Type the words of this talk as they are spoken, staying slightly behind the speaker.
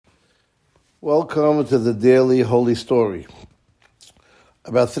Welcome to the Daily Holy Story.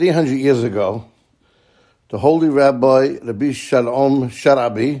 About 300 years ago, the holy Rabbi Rabbi Shalom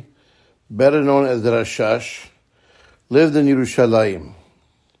Sharabi, better known as the Rashash, lived in Yerushalayim.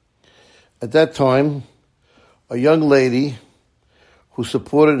 At that time, a young lady who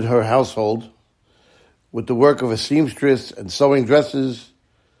supported her household with the work of a seamstress and sewing dresses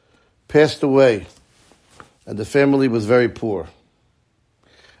passed away, and the family was very poor.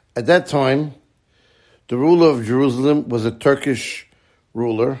 At that time, the ruler of Jerusalem was a Turkish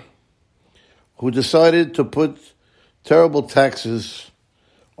ruler who decided to put terrible taxes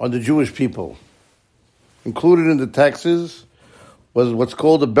on the Jewish people. Included in the taxes was what's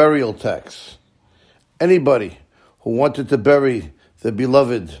called a burial tax. Anybody who wanted to bury the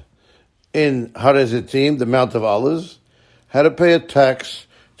beloved in Har HaZitim, the Mount of Olives, had to pay a tax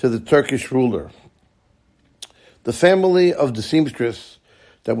to the Turkish ruler. The family of the seamstress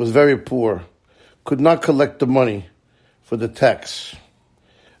that was very poor could not collect the money for the tax,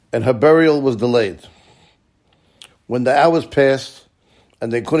 and her burial was delayed. When the hours passed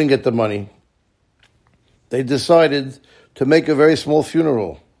and they couldn't get the money, they decided to make a very small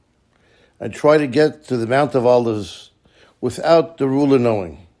funeral and try to get to the Mount of Olives without the ruler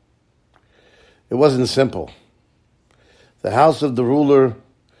knowing. It wasn't simple. The house of the ruler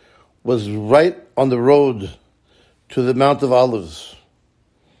was right on the road to the Mount of Olives,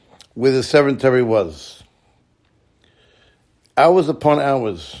 where the cemetery was. Hours upon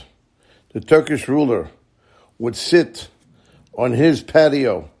hours, the Turkish ruler would sit on his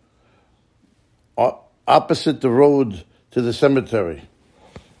patio opposite the road to the cemetery,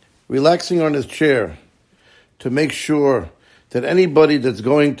 relaxing on his chair to make sure that anybody that's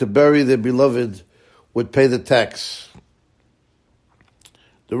going to bury their beloved would pay the tax.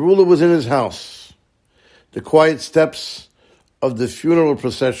 The ruler was in his house. The quiet steps of the funeral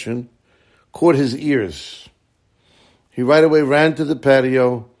procession caught his ears. He right away ran to the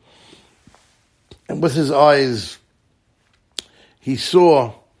patio, and with his eyes, he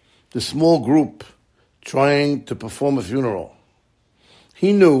saw the small group trying to perform a funeral.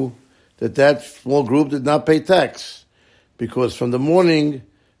 He knew that small group did not pay tax, because from the morning,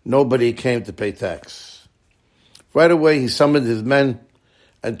 nobody came to pay tax. Right away, he summoned his men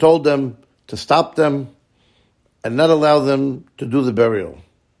and told them to stop them and not allow them to do the burial.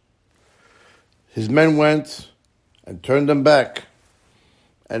 His men went and turned them back,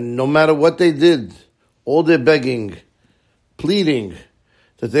 and no matter what they did, all their begging, pleading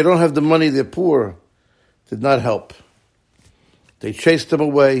that they don't have the money, they're poor, did not help. They chased them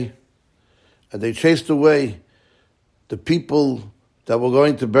away, and they chased away the people that were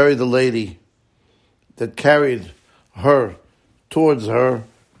going to bury the lady, that carried her towards her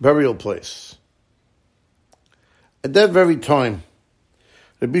burial place. At that very time,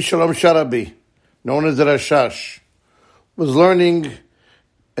 Rabbi Shalom Sharabi, known as the Rashash, was learning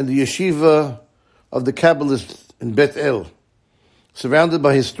in the yeshiva of the Kabbalists in Beth El, surrounded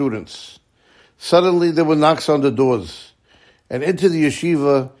by his students. Suddenly there were knocks on the doors, and into the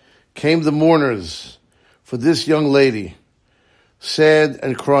yeshiva came the mourners for this young lady, sad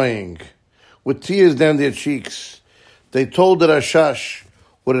and crying, with tears down their cheeks. They told the Rashash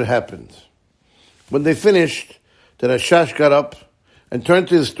what had happened. When they finished, the Rashash got up and turned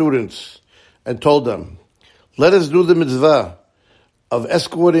to his students and told them, "Let us do the mitzvah of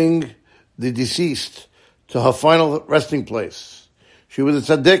escorting the deceased to her final resting place. She was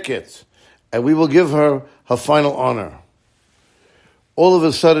a tzaddiket, and we will give her her final honor." All of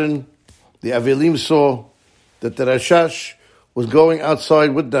a sudden, the Avelim saw that the Rashash was going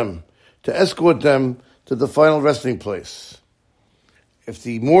outside with them to escort them to the final resting place. If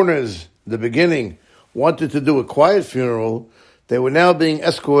the mourners, in the beginning, wanted to do a quiet funeral, they were now being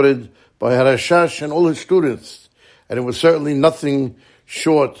escorted by Rashash and all his students, and it was certainly nothing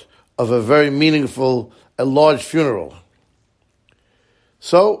short of a very meaningful and large funeral.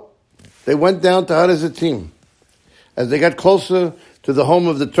 So they went down to Har HaZitim. As they got closer to the home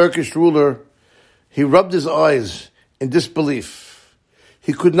of the Turkish ruler, he rubbed his eyes in disbelief.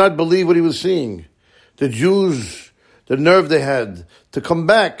 He could not believe what he was seeing. The Jews, the nerve they had to come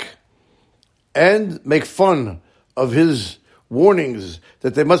back and make fun of his warnings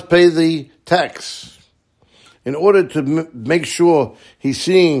that they must pay the tax. In order to make sure he's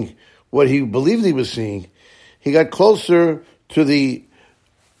seeing what he believed he was seeing, he got closer to the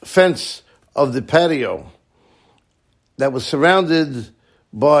fence of the patio that was surrounded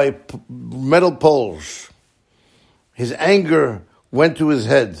by metal poles. His anger went to his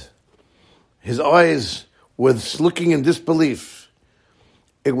head. His eyes were looking in disbelief.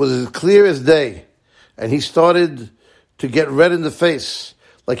 It was as clear as day, and he started to get red in the face,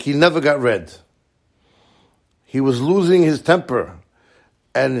 like he never got red. He was losing his temper,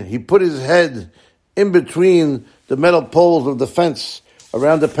 and he put his head in between the metal poles of the fence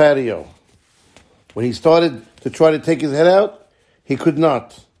around the patio. When he started to try to take his head out, he could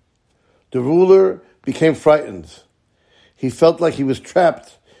not. The ruler became frightened. He felt like he was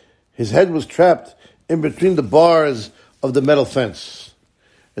trapped. His head was trapped in between the bars of the metal fence.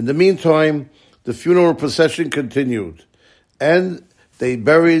 In the meantime, the funeral procession continued, and they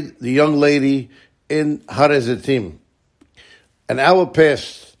buried the young lady in Har HaZitim. An hour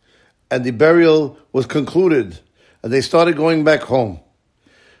passed, and the burial was concluded, and they started going back home,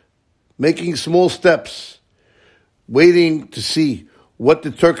 making small steps, waiting to see what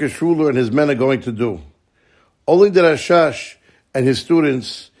the Turkish ruler and his men are going to do. Only the Rashash and his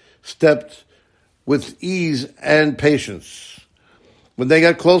students stepped with ease and patience. When they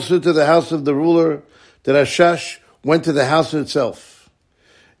got closer to the house of the ruler, the Rashash went to the house itself.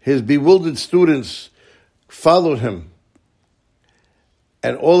 His bewildered students followed him.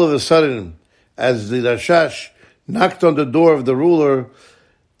 And all of a sudden, as the Rashash knocked on the door of the ruler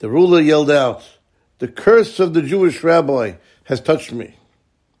yelled out, "The curse of the Jewish rabbi has touched me."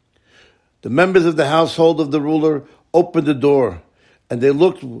 The members of the household of the ruler opened the door, and they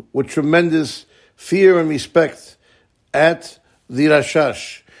looked with tremendous fear and respect at the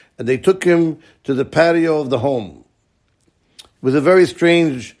Rashash, and they took him to the patio of the home. It was a very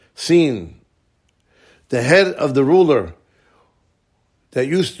strange scene. The head of the ruler that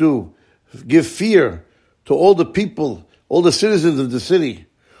used to give fear to all the people, all the citizens of the city,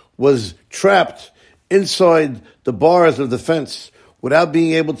 was trapped inside the bars of the fence without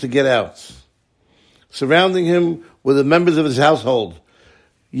being able to get out. Surrounding him were the members of his household,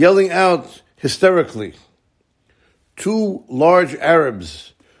 yelling out hysterically. Two large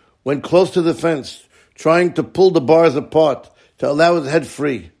Arabs went close to the fence, trying to pull the bars apart to allow his head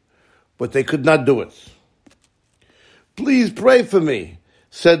free, but they could not do it. "Please pray for me,"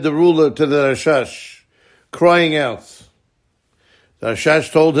 said the ruler to the Rashash, crying out. The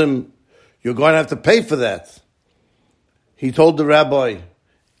Rashash told him, "You're going to have to pay for that." He told the rabbi,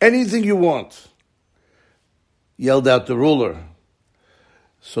 "Anything you want," yelled out the ruler.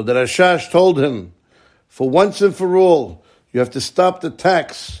 So the Rashash told him, "For once and for all, you have to stop the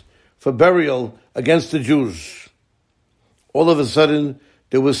tax for burial against the Jews." All of a sudden,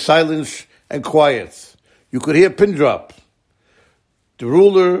 there was silence and quiet. You could hear a pin drop. The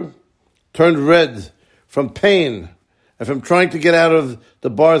ruler turned red from pain and from trying to get out of the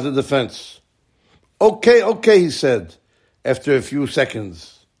bars of the fence. Okay, he said, after a few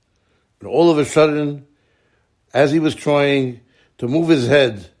seconds. And all of a sudden, as he was trying to move his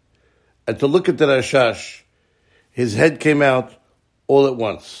head and to look at the Rashash, his head came out all at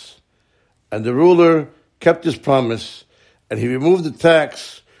once. And the ruler kept his promise, and he removed the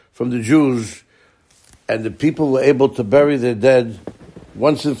tax from the Jews, and the people were able to bury their dead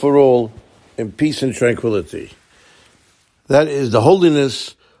once and for all in peace and tranquility. That is the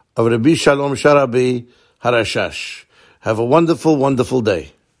holiness of Rabbi Shalom Sharabi HaRashash. Have a wonderful, wonderful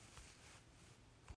day.